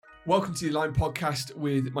Welcome to the Align Podcast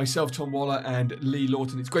with myself, Tom Waller, and Lee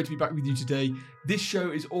Lawton. It's great to be back with you today. This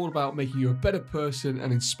show is all about making you a better person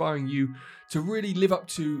and inspiring you to really live up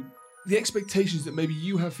to the expectations that maybe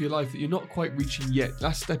you have for your life that you're not quite reaching yet.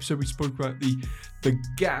 Last episode we spoke about the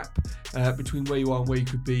gap between where you are and where you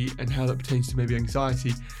could be and how that pertains to maybe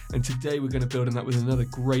anxiety. And today we're going to build on that with another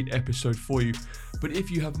great episode for you. But if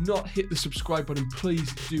you have not hit the subscribe button,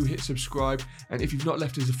 please do hit subscribe. And if you've not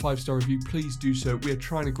left us a 5-star review, please do so. We are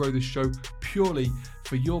trying to grow this show purely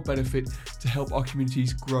for your benefit to help our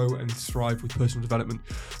communities grow and thrive with personal development.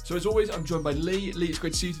 So as always, I'm joined by Lee. Lee, it's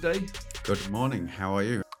great to see you today. Good morning. How are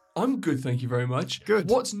you? I'm good, thank you very much. Good.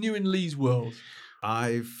 What's new in Lee's world?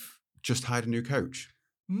 I've just hired a new coach.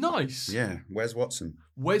 Nice. Yeah, Wes Watson.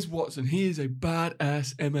 Wes Watson, he is a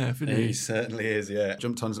badass MF, isn't he? He certainly is, yeah.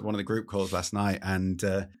 Jumped on one of the group calls last night and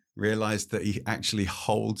realised that he actually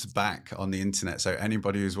holds back on the internet. So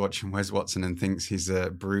anybody who's watching Wes Watson and thinks he's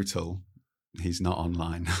brutal, he's not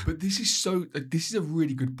online. But this is a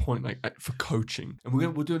really good point, for coaching. And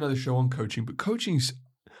we'll do another show on coaching, but coaching's,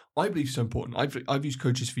 I believe, so important. I've used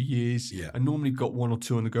coaches for years. Yeah. I normally got one or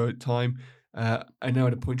two on the go at a time. I now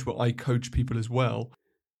at a point where I coach people as well.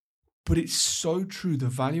 But it's so true, the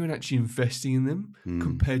value in actually investing in them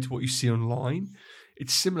compared to what you see online.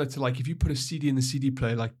 It's similar to if you put a CD in the CD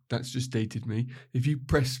player, that's just dated me. If you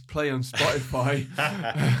press play on Spotify,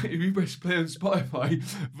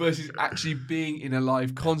 versus actually being in a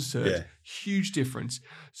live concert, huge difference.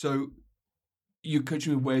 So you're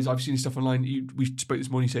coaching with Wes. I've seen stuff online. We spoke this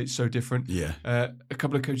morning. You say it's so different. Yeah. A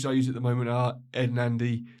couple of coaches I use at the moment are Ed and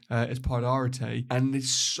Andy as part of Arate, and there's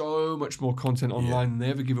so much more content online than they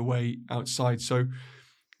ever give away outside. So,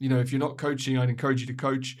 if you're not coaching, I'd encourage you to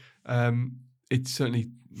coach. It's certainly,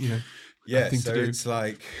 a thing to do. It's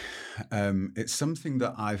it's something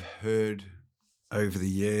that I've heard over the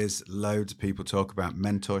years. Loads of people talk about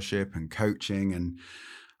mentorship and coaching, and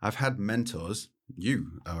I've had mentors.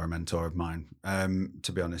 You are a mentor of mine,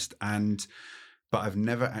 to be honest. But I've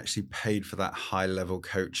never actually paid for that high level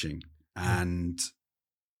coaching. And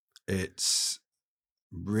it's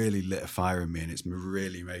really lit a fire in me, and it's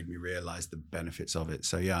really made me realize the benefits of it.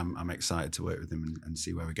 So yeah, I'm excited to work with him and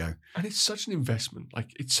see where we go. And it's such an investment.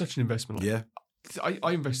 It's such an investment. Yeah.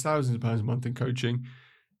 I invest thousands of pounds a month in coaching.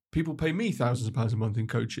 People pay me thousands of pounds a month in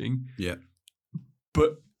coaching. Yeah.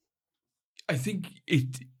 But I think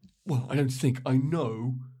I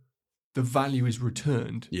know the value is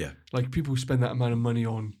returned. Yeah. People spend that amount of money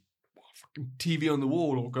on fucking TV on the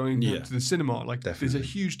wall or going to the cinema. There's a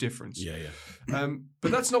huge difference. Yeah.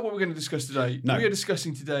 But that's not what we're going to discuss today. No. We are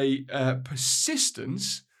discussing today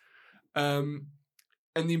persistence and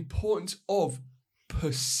the importance of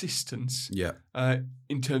persistence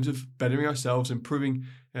in terms of bettering ourselves, improving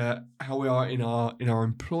how we are in our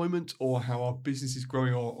employment or how our business is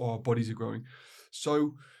growing or our bodies are growing.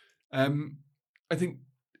 So I think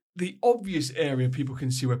the obvious area people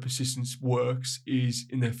can see where persistence works is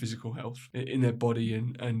in their physical health, in their body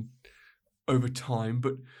and over time.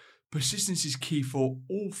 But persistence is key for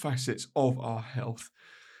all facets of our health.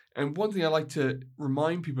 And one thing I like to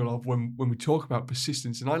remind people of when we talk about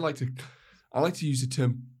persistence, and I like to use the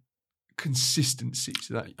term consistency,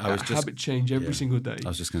 so that habit change every single day. I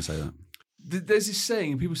was just going to say that. There's this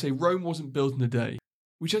saying, and people say Rome wasn't built in a day,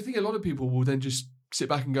 which I think a lot of people will then just sit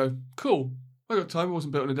back and go, cool, I got time, it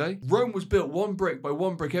wasn't built in a day. Rome was built one brick by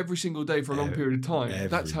one brick every single day for a long period of time.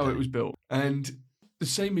 That's how it was built. And the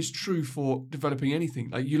same is true for developing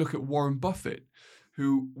anything. You look at Warren Buffett,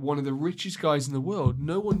 who one of the richest guys in the world,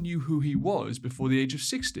 no one knew who he was before the age of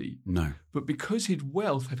 60. No. But because his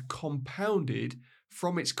wealth had compounded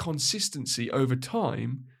from its consistency over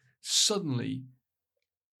time, suddenly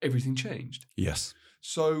everything changed. Yes.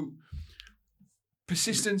 So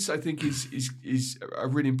persistence, I think, is a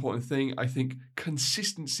really important thing. I think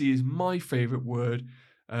consistency is my favorite word.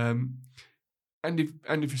 And if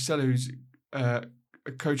Fasella, who's a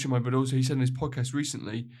coach of mine, but also he said in his podcast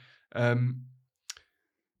recently,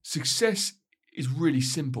 success is really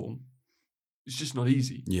simple. It's just not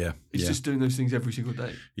easy. Yeah. It's just doing those things every single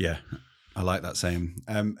day. Yeah. I like that saying.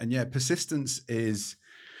 Persistence is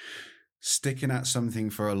sticking at something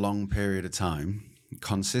for a long period of time.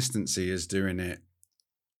 Consistency is doing it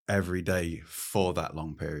every day for that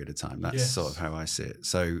long period of time. That's sort of how I see it.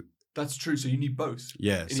 So that's true. So you need both.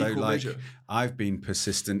 Yeah. In so equal measure. I've been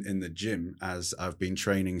persistent in the gym as I've been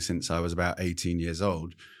training since I was about 18 years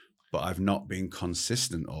old, but I've not been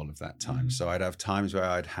consistent all of that time. So I'd have times where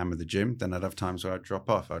I'd hammer the gym, then I'd have times where I'd drop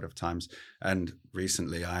off. I'd have times, and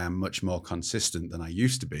recently I am much more consistent than I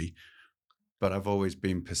used to be. but I've always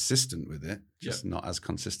been persistent with it, just not as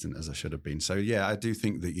consistent as I should have been. So yeah, I do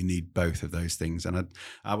think that you need both of those things. And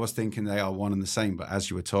I was thinking they are one and the same, but as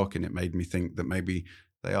you were talking, it made me think that maybe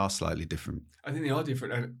they are slightly different. I think they are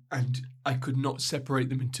different, and I could not separate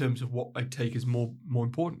them in terms of what I take as more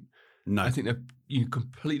important. No. I think they're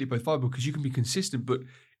completely both viable, because you can be consistent, but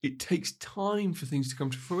it takes time for things to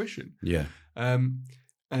come to fruition. Yeah.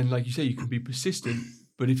 And like you say, you can be persistent,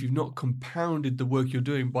 but if you've not compounded the work you're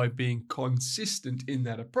doing by being consistent in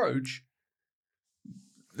that approach,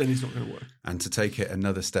 then it's not going to work. And to take it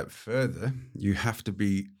another step further, you have to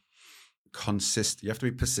be consistent. You have to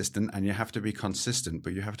be persistent, and you have to be consistent,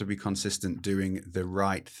 but you have to be consistent doing the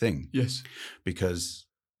right thing. Yes. Because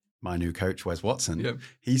my new coach, Wes Watson,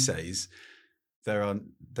 he says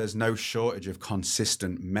there's no shortage of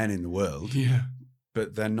consistent men in the world. Yeah.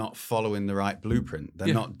 But they're not following the right blueprint.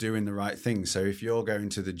 They're not doing the right thing. So if you're going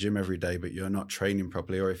to the gym every day, but you're not training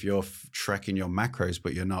properly, or if you're tracking your macros,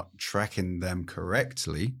 but you're not tracking them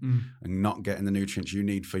correctly and not getting the nutrients you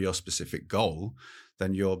need for your specific goal,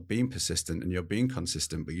 then you're being persistent and you're being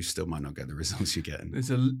consistent, but you still might not get the results you're getting.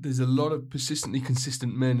 There's a lot of persistently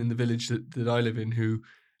consistent men in the village that I live in who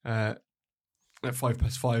at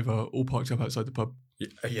 5:05 are all parked up outside the pub.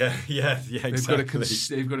 Yeah, exactly.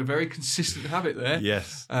 They've got a very consistent habit there.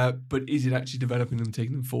 Yes. But is it actually developing them,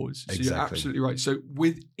 taking them forwards? So exactly. You're absolutely right. So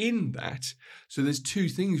within that, so there's two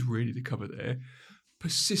things really to cover there.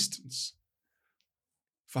 Persistence.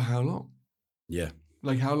 For how long? Yeah.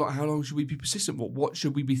 Like how long should we be persistent? What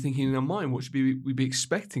should we be thinking in our mind? What should we be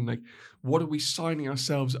expecting? Like, what are we signing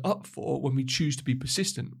ourselves up for when we choose to be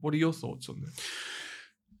persistent? What are your thoughts on that?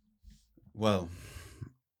 Well,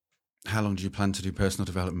 how long do you plan to do personal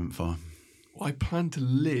development for? Well, I plan to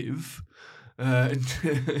live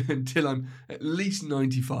until I'm at least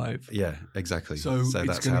 95. Yeah, exactly. So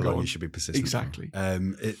that's how long you should be persistent. Exactly.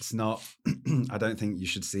 It's not. I don't think you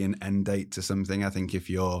should see an end date to something. I think if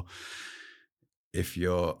you're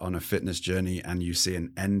on a fitness journey and you see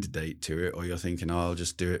an end date to it, or you're thinking, oh, I'll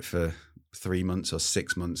just do it for 3 months or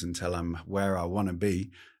 6 months until I'm where I want to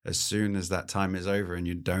be, as soon as that time is over and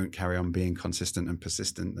you don't carry on being consistent and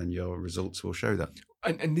persistent, then your results will show that.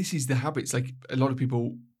 And this is the habits. Like a lot of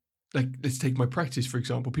people, like let's take my practice, for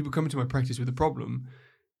example. People come into my practice with a problem.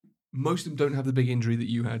 Most of them don't have the big injury that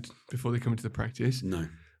you had before they come into the practice. No.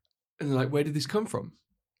 And they're like, where did this come from?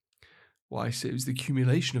 Well, I say it was the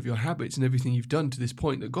accumulation of your habits and everything you've done to this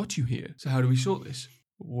point that got you here. So how do we sort this?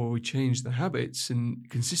 Well, we change the habits and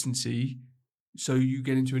consistency so you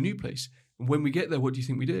get into a new place. And when we get there, what do you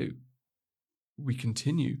think we do? We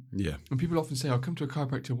continue. Yeah. And people often say, I'll come to a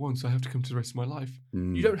chiropractor once, I have to come to the rest of my life.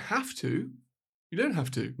 You don't have to. You don't have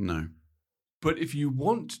to. No. But if you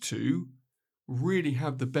want to really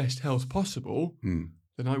have the best health possible,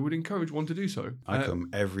 then I would encourage one to do so. I come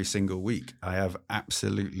every single week. I have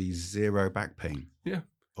absolutely zero back pain. Yeah.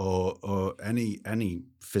 Or any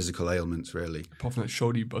physical ailments, really. Apart from that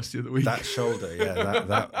shoulder you busted the other week. That shoulder, yeah,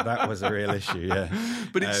 that was a real issue, yeah.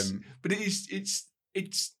 But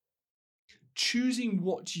it's choosing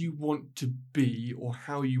what you want to be or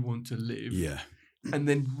how you want to live. Yeah. And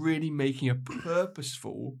then really making a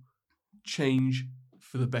purposeful change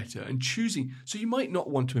for the better and choosing. So you might not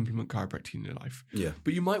want to implement chiropractic in your life. Yeah.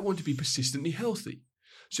 But you might want to be persistently healthy.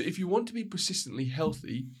 So if you want to be persistently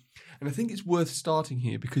healthy, and I think it's worth starting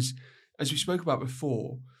here because as we spoke about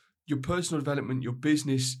before, your personal development, your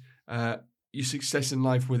business, your success in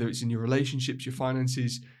life, whether it's in your relationships, your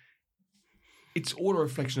finances, it's all a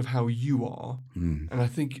reflection of how you are. And I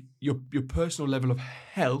think your personal level of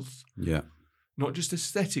health, not just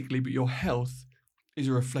aesthetically, but your health is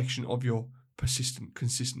a reflection of your persistent,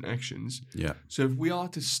 consistent actions. Yeah. So if we are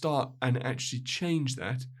to start and actually change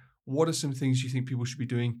that, what are some things you think people should be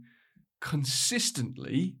doing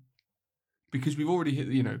consistently? Because we've already hit,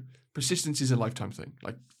 persistence is a lifetime thing.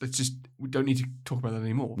 Like, we don't need to talk about that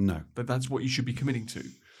anymore. No. But that's what you should be committing to.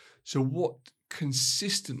 So what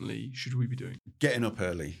consistently should we be doing? Getting up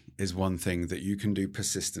early is one thing that you can do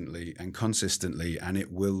persistently and consistently, and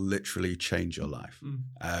it will literally change your life.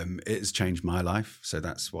 It has changed my life, so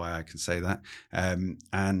that's why I can say that.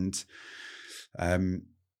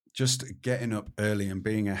 Just getting up early and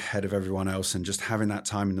being ahead of everyone else and just having that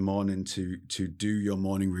time in the morning to do your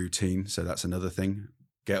morning routine. So that's another thing.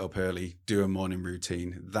 Get up early, do a morning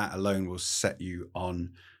routine. That alone will set you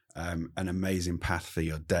on an amazing path for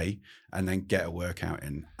your day, and then get a workout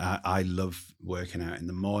in. I love working out in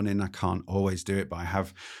the morning. I can't always do it, but I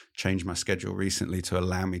have changed my schedule recently to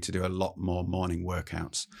allow me to do a lot more morning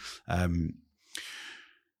workouts.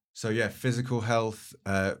 So yeah, physical health,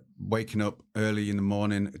 waking up early in the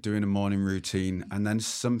morning, doing a morning routine, and then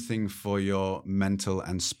something for your mental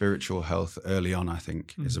and spiritual health early on, I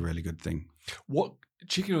think, is a really good thing. What,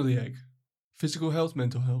 chicken or the egg? Physical health,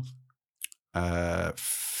 mental health?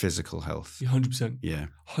 Physical health. 100%. Yeah.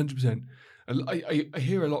 100%. I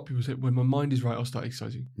hear a lot of people say, when my mind is right, I'll start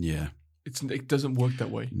exercising. Yeah. It doesn't work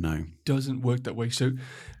that way. No. It doesn't work that way. So,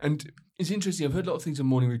 and it's interesting, I've heard a lot of things on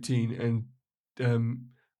morning routine, and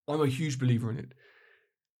I'm a huge believer in it.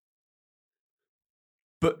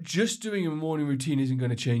 But just doing a morning routine isn't going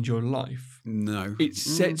to change your life. No. It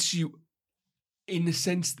sets you, in the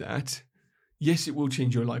sense that, yes, it will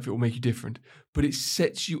change your life. It will make you different. But it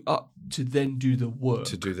sets you up to then do the work.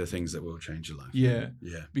 To do the things that will change your life. Yeah.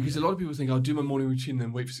 Yeah. Because a lot of people think, I'll do my morning routine and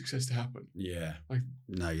then wait for success to happen. Yeah. Like,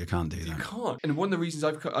 no, you can't do that. You can't. And one of the reasons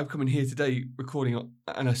I've come in here today recording,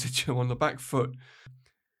 and I said to you, on the back foot,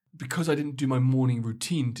 because I didn't do my morning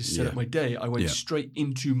routine to set up my day, I went straight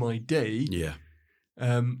into my day. Yeah.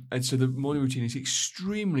 And so the morning routine is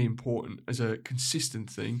extremely important as a consistent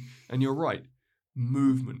thing. And you're right.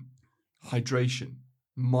 Movement, hydration,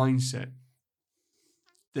 mindset.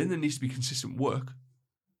 Then there needs to be consistent work,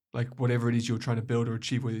 like whatever it is you're trying to build or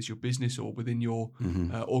achieve, whether it's your business or within your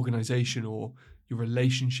organization or your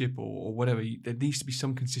relationship or whatever. There needs to be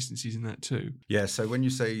some consistencies in that too. Yeah, so when you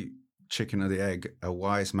say chicken or the egg, a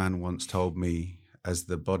wise man once told me, as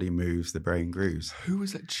the body moves, the brain grooves. Who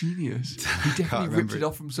was that genius? He definitely ripped it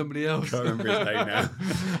off from somebody else. Can't remember his name now.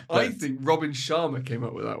 I think Robin Sharma came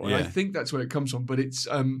up with that one. Yeah. I think that's where it comes from, but it's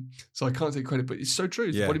so I can't take credit, but it's so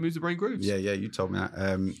true. The body moves, the brain grooves. Yeah, you told me that.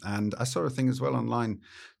 And I saw a thing as well online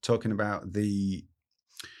talking about the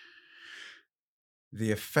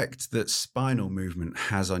effect that spinal movement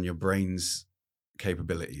has on your brain's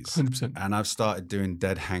capabilities. 100%. And I've started doing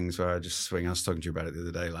dead hangs where I just swing. I was talking to you about it the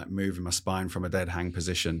other day, like moving my spine from a dead hang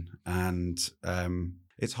position. And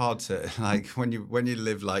it's hard to, like, when you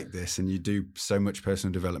live like this and you do so much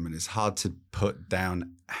personal development, it's hard to put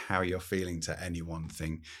down how you're feeling to any one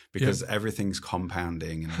thing because everything's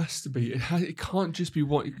compounding. And it has to be. It can't just be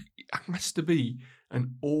one. It has to be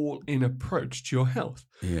an all-in approach to your health.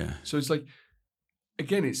 Yeah. So it's like,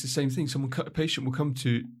 again, it's the same thing. A patient will come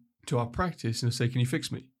to our practice and they'll say, "Can you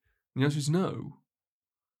fix me?" And the answer is no.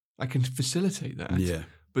 I can facilitate that. Yeah.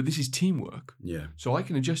 But this is teamwork. Yeah. So I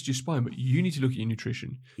can adjust your spine, but you need to look at your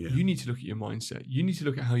nutrition. Yeah. You need to look at your mindset. You need to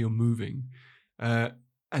look at how you're moving. And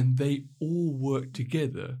they all work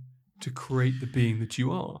together to create the being that you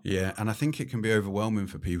are. Yeah. And I think it can be overwhelming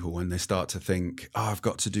for people when they start to think, oh, I've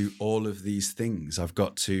got to do all of these things. I've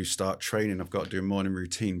got to start training. I've got to do a morning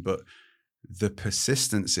routine. But the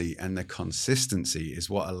persistency and the consistency is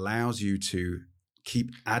what allows you to keep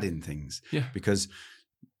adding things. Yeah. Because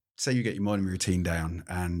say you get your morning routine down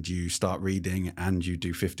and you start reading and you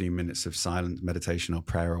do 15 minutes of silent meditation or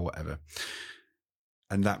prayer or whatever,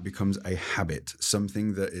 and that becomes a habit,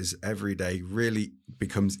 something that is every day, really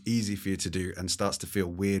becomes easy for you to do and starts to feel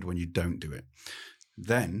weird when you don't do it.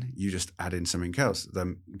 Then you just add in something else.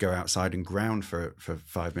 Then go outside and ground for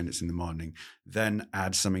 5 minutes in the morning. Then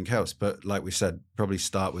add something else. But like we said, probably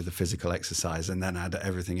start with the physical exercise and then add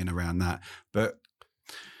everything in around that. But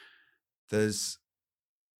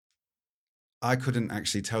I couldn't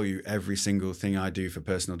actually tell you every single thing I do for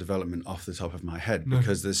personal development off the top of my head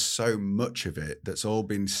because there's so much of it that's all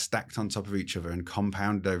been stacked on top of each other and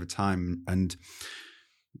compounded over time. And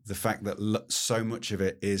the fact that so much of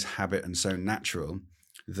it is habit and so natural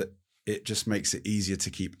that it just makes it easier to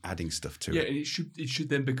keep adding stuff to it. Yeah, and it should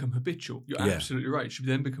then become habitual. You're absolutely right. It should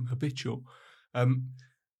then become habitual. But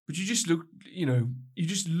you just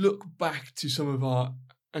look back to some of our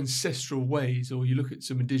ancestral ways, or you look at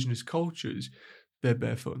some indigenous cultures, they're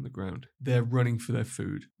barefoot on the ground. They're running for their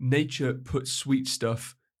food. Nature puts sweet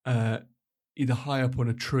stuff either high up on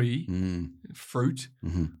a tree, fruit,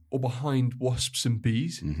 or behind wasps and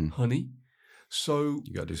bees, honey. So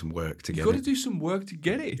you got to do some work to get it. You got to do some work to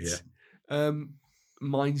get it. Yeah.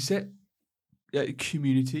 Mindset,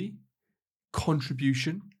 community,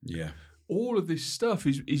 contribution. Yeah. All of this stuff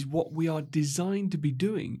is what we are designed to be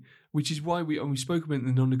doing, which is why we spoke about in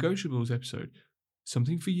the non-negotiables episode.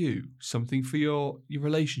 Something for you, something for your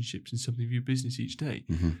relationships, and something for your business each day.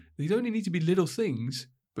 They don't only need to be little things,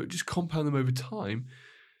 but just compound them over time.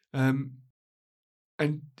 And,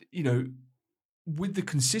 with the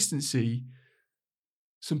consistency,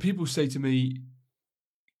 some people say to me,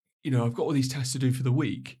 I've got all these tasks to do for the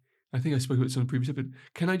week. I think I spoke about this on the previous episode.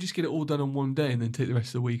 Can I just get it all done on one day and then take the rest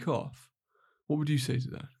of the week off? What would you say to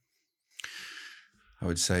that? I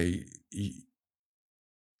would say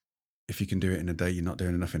if you can do it in a day, you're not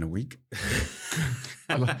doing enough in a week.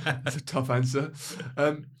 That's a tough answer.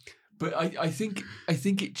 But I think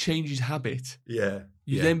it changes habit. Yeah.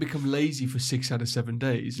 You then become lazy for 6 out of 7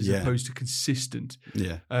 days as opposed to consistent.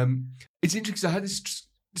 Yeah. It's interesting because I had this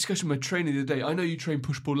discussion with my trainer the other day. I know you train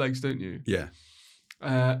push-pull legs, don't you? Yeah.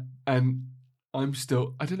 And I'm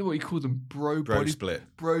still, I don't know what you call them, bro split.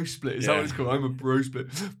 Bro split, is that what it's called? I'm a bro split.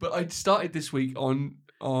 But I started this week on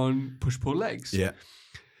push-pull legs. Yeah.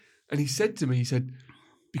 And he said to me,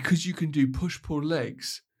 because you can do push-pull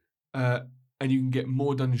legs and you can get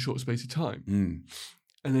more done in a short space of time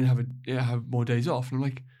and then have more days off. And I'm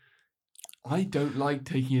like, I don't like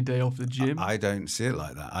taking a day off the gym. I don't see it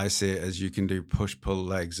like that. I see it as you can do push-pull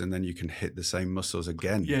legs and then you can hit the same muscles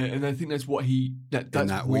again. Yeah, and I think that's what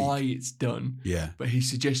that's why it's done. Yeah. But his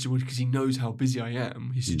suggestion was, because he knows how busy I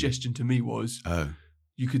am, his suggestion to me was,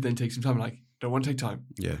 you could then take some time. I'm like, don't want to take time.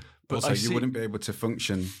 Yeah. But also, you wouldn't be able to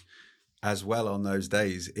function as well on those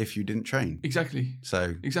days if you didn't train. Exactly.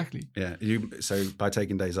 So exactly. Yeah. So by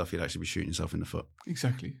taking days off, you'd actually be shooting yourself in the foot.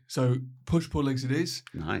 Exactly. So push-pull legs it is.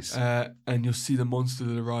 Nice. And you'll see the monster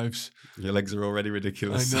that arrives. Your legs are already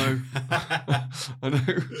ridiculous. I know. I know.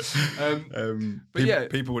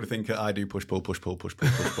 But people would think I do push-pull. Because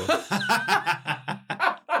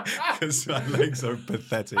my legs are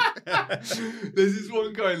pathetic. There's this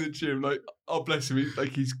one guy in the gym, like, oh bless him, I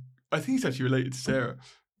think he's actually related to Sarah.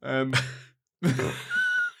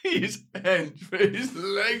 He's hench, but his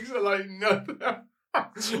legs are like nothing.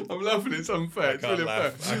 I'm laughing, it's unfair. It's really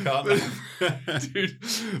unfair. I can't laugh. Dude,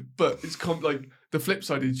 but it's like the flip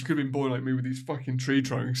side is you could have been born like me with these fucking tree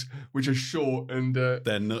trunks, which are short and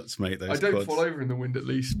they're nuts, mate. Those I don't quads. fall over in the wind at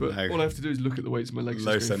least, but all I have to do is look at the weights of my legs.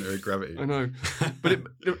 Low centre of gravity. I know, but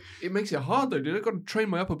it makes it hard though, dude. I've got to train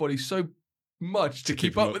my upper body so much to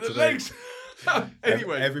keep up with the legs.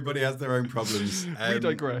 Anyway, everybody has their own problems. We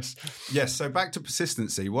digress. Yes, so back to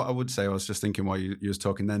persistency. What I would say, I was just thinking while you was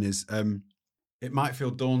talking then, is it might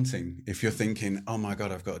feel daunting if you're thinking, oh my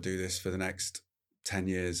God, I've got to do this for the next 10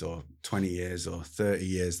 years or 20 years or 30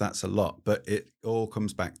 years. That's a lot. But it all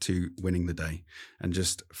comes back to winning the day and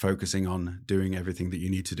just focusing on doing everything that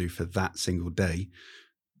you need to do for that single day,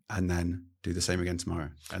 and then do the same again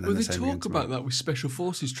tomorrow. And then they talk about that with special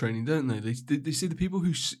forces training, don't they? They say the people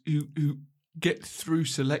who get through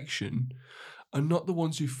selection are not the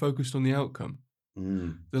ones who focused on the outcome.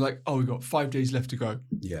 They're like, oh, we've got 5 days left to go.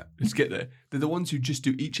 Yeah. Let's get there. They're the ones who just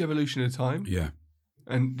do each evolution at a time. Yeah.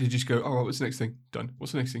 And they just go, all right, what's the next thing? Done.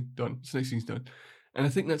 What's the next thing? Done. What's the next thing's done? And I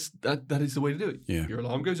think that is the way to do it. Yeah. Your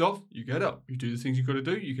alarm goes off, you get up, you do the things you've got to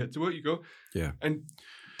do, you get to work, you go. Yeah. And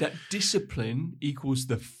that discipline equals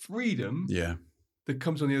the freedom. Yeah. That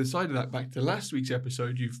comes on the other side of that. Back to last week's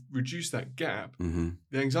episode, you've reduced that gap. Mm-hmm.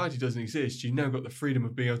 The anxiety doesn't exist. You've now got the freedom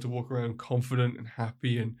of being able to walk around confident and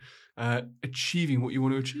happy and achieving what you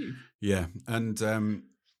want to achieve. Yeah. And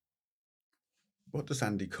what does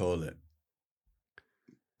Andy call it?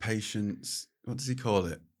 Patience. What does he call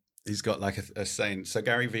it? He's got like a saying. So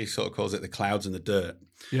Gary Vee sort of calls it the clouds and the dirt.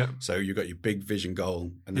 Yeah. So you've got your big vision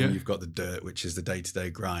goal, and then you've got the dirt, which is the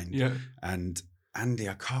day-to-day grind. Yeah. And Andy,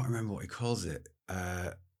 I can't remember what he calls it.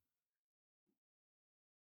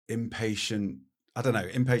 Impatient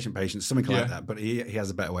patience, something like that. But he has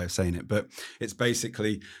a better way of saying it. But it's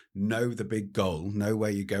basically know the big goal, know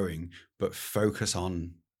where you're going, but focus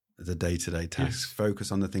on the day-to-day tasks. Yes.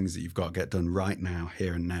 Focus on the things that you've got to get done right now,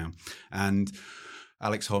 here and now. And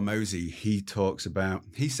Alex Hormozy, he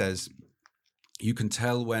says, you can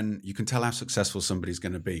tell how successful somebody's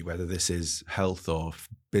going to be, whether this is health or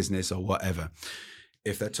business or whatever.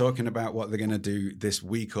 If they're talking about what they're going to do this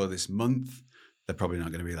week or this month, they're probably not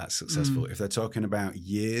going to be that successful. If they're talking about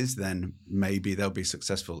years, then maybe they'll be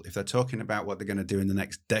successful. If they're talking about what they're going to do in the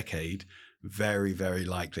next decade, very, very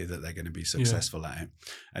likely that they're going to be successful at it.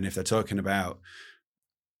 And if they're talking about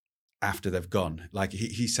after they've gone, like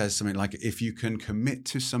he says something like, if you can commit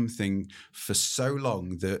to something for so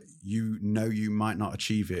long that you know you might not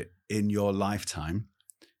achieve it in your lifetime,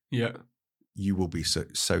 you will be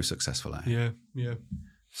so successful at it. Yeah, yeah.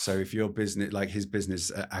 So if your business, like his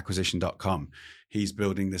business acquisition.com, he's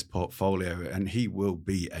building this portfolio and he will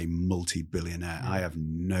be a multi-billionaire. I have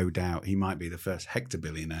no doubt. He might be the first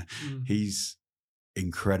hectobillionaire. He's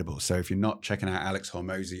incredible. So if you're not checking out Alex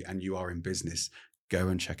Hormozy and you are in business, go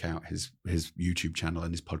and check out his YouTube channel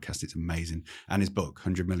and his podcast. It's amazing. And his book,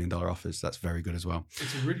 $100 Million Offers. That's very good as well.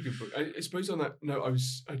 It's a really good book. I suppose on that note,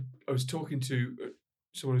 I was talking to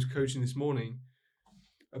someone who's coaching this morning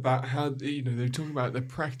about how, they were talking about their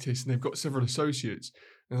practice and they've got several associates.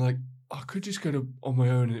 And they're like, I could just go on my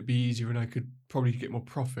own and it'd be easier and I could probably get more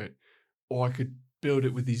profit. Or I could build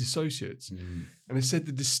it with these associates. And I said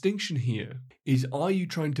the distinction here is, are you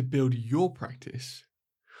trying to build your practice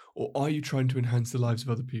or are you trying to enhance the lives of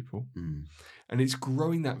other people? And it's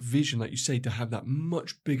growing that vision, like you say, to have that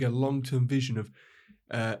much bigger long-term vision of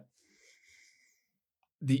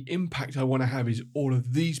the impact I want to have is all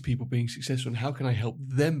of these people being successful and how can I help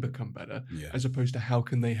them become better, as opposed to how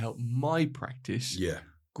can they help my practice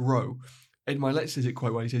grow. Ed Milet says it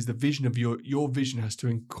quite well. He says the vision of your vision has to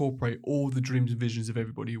incorporate all the dreams and visions of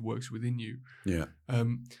everybody who works within you.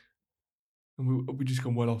 And we just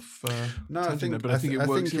gone well off. No, I think it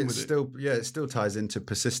works in with still, it. It still ties into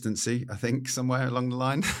persistency. I think somewhere along the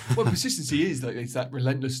line. Well, persistency is like it's that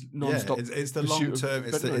relentless, non-stop. It's the long term.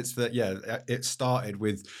 It started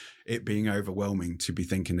with it being overwhelming to be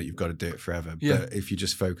thinking that you've got to do it forever. But if you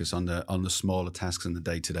just focus on the smaller tasks and the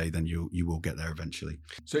day to day, then you will get there eventually.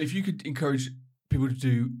 So if you could encourage people to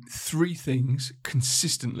do 3 things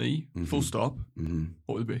consistently, full stop,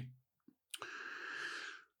 what would it be?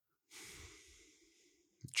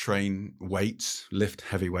 Train weights, lift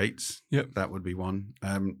heavy weights. Yep. That would be one.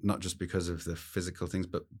 Not just because of the physical things,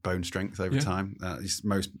 but bone strength over time.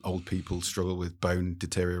 Most old people struggle with bone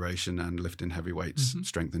deterioration, and lifting heavy weights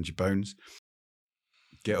strengthens your bones.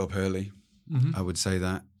 Get up early. I would say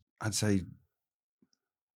that. I'd say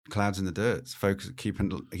clouds in the dirt. Focus. Keep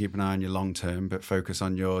an eye on your long term, but focus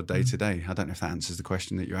on your day to day. I don't know if that answers the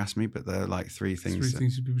question that you asked me, but they're like 3 things. 3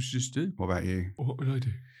 things that people should just do. What about you? What would I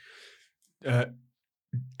do?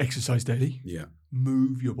 Exercise daily.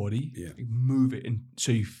 Move your body. Move it, and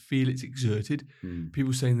so you feel it's exerted.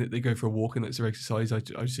 People saying that they go for a walk and that's their exercise, I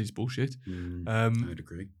just say it's bullshit. I'd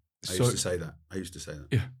agree. I used to say that.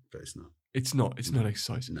 Yeah, but it's not. It's not. It's not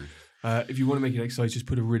exercise. No. If you want to make it exercise, just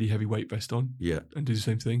put a really heavy weight vest on. And do the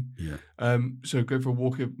same thing. So go for a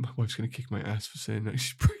walk. My wife's going to kick my ass for saying that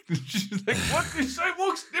she's pregnant. She's like, "What? This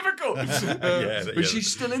walk's difficult." But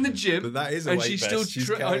she's still in the gym. But that is a and weight she's vest.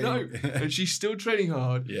 still. I know, and she's still training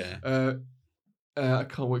hard. I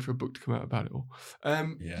can't wait for a book to come out about it all.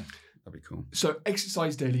 That'd be cool. So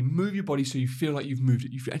exercise daily. Move your body so you feel like you've moved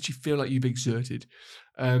it. You actually feel like you've exerted.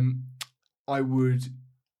 I would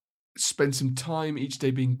spend some time each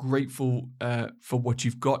day being grateful for what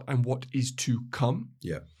you've got and what is to come.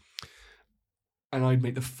 And I'd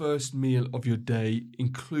make the first meal of your day,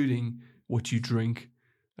 including what you drink,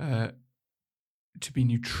 to be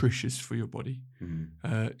nutritious for your body.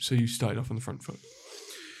 So you started off on the front foot.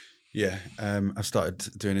 I've started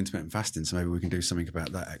doing intermittent fasting, so maybe we can do something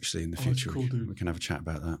about that actually in the future. Cool, we can have a chat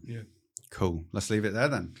about that. Cool. Let's leave it there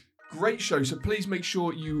then. Great show. So please make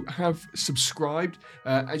sure you have subscribed.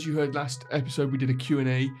 As you heard last episode, we did a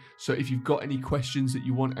Q&A. So if you've got any questions that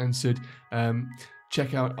you want answered,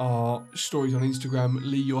 check out our stories on Instagram.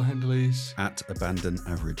 Lee, your handle is?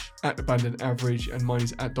 @AbandonAverage. @AbandonAverage, and mine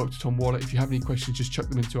is @Dr. Tom Waller. If you have any questions, just chuck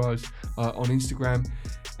them into ours on Instagram.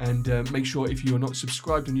 And make sure if you are not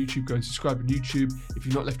subscribed on YouTube, go and subscribe on YouTube. If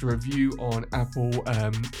you've not left a review on Apple,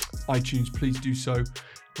 iTunes, please do so.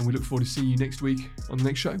 And we look forward to seeing you next week on the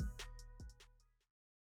next show.